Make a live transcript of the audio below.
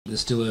there's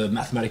still a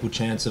mathematical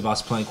chance of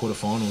us playing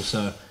quarterfinals.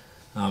 So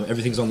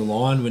everything's on the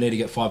line. We need to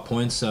get 5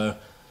 points. So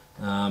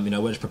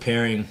we're just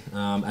preparing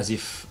as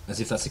if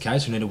that's the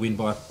case. We need to win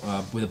by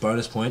with a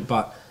bonus point.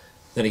 But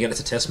then again, it's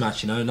a test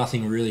match.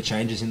 Nothing really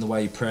changes in the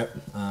way you prep.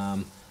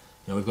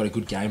 We've got a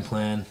good game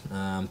plan.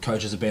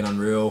 Coaches have been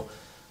unreal.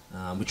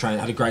 We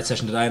had a great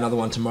session today, another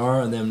one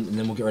tomorrow, and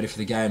then we'll get ready for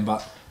the game.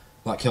 But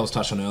like Kel's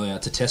touched on earlier,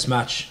 it's a test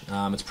match.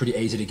 It's pretty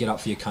easy to get up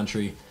for your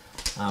country,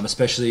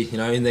 especially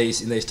in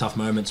these tough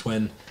moments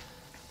when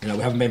we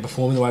haven't been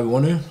performing the way we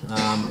want to.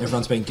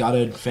 Everyone's been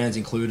gutted, fans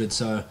included.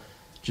 So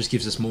just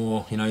gives us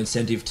more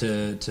incentive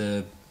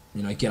to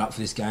get up for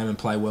this game and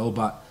play well.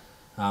 But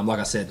like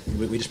I said,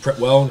 we just prep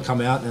well and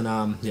come out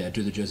and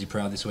do the jersey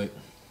proud this week.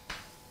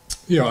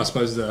 Yeah, I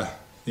suppose the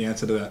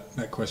answer to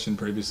that question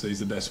previously is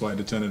the best way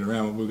to turn it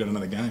around. We've got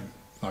another game.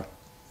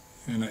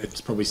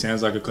 It probably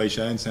sounds like a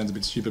cliche and sounds a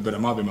bit stupid, but it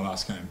might be my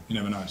last game. You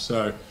never know.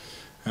 So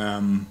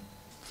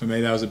for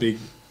me, that was a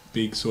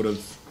big sort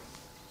of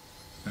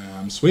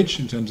switch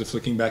in terms of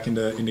flicking back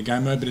into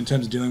game mode. But in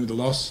terms of dealing with the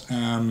loss,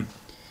 how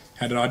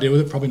did I deal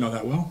with it? Probably not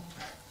that well.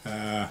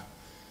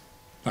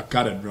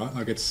 Gutted,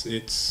 right?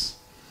 It's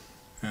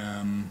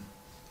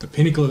the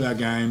pinnacle of our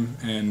game,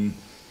 and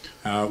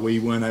we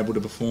weren't able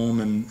to perform,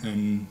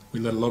 and we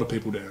let a lot of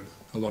people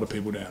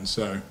down.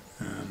 So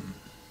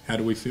how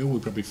do we feel? We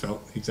probably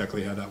felt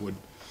exactly how that would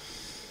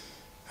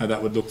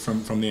look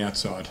from the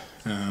outside.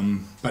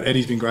 But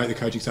Eddie's been great. The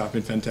coaching staff have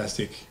been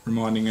fantastic,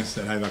 reminding us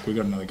that, hey, we've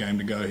got another game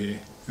to go here.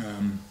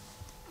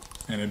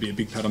 And it'd be a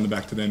big pat on the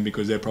back to them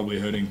because they're probably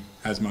hurting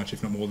as much,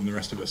 if not more, than the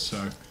rest of us.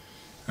 So,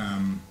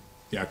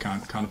 I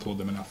can't applaud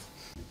them enough.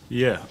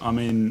 Yeah, I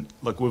mean,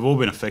 we've all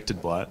been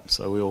affected by it,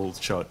 so we all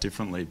show it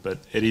differently. But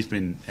Eddie's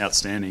been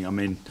outstanding. I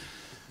mean,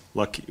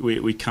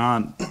 we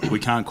can't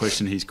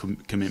question his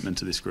commitment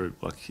to this group.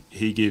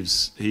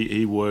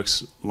 He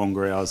works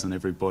longer hours than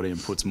everybody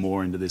and puts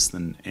more into this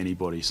than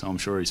anybody. So I'm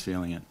sure he's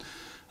feeling it.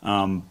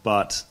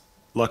 But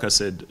like I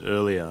said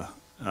earlier,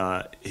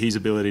 his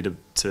ability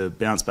to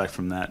bounce back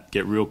from that,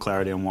 get real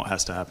clarity on what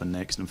has to happen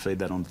next, and feed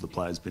that onto the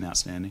players has been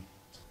outstanding.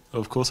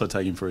 Of course, I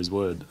take him for his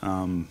word.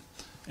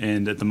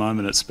 And at the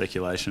moment, it's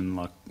speculation,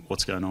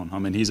 what's going on. I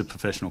mean, he's a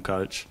professional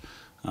coach.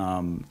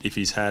 If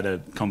he's had a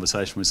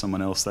conversation with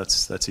someone else,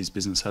 that's his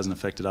business. Hasn't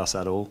affected us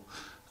at all.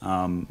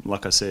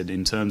 Like I said,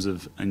 in terms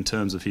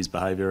of his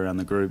behaviour around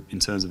the group, in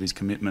terms of his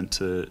commitment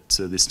to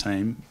this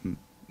team,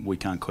 we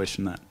can't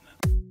question that.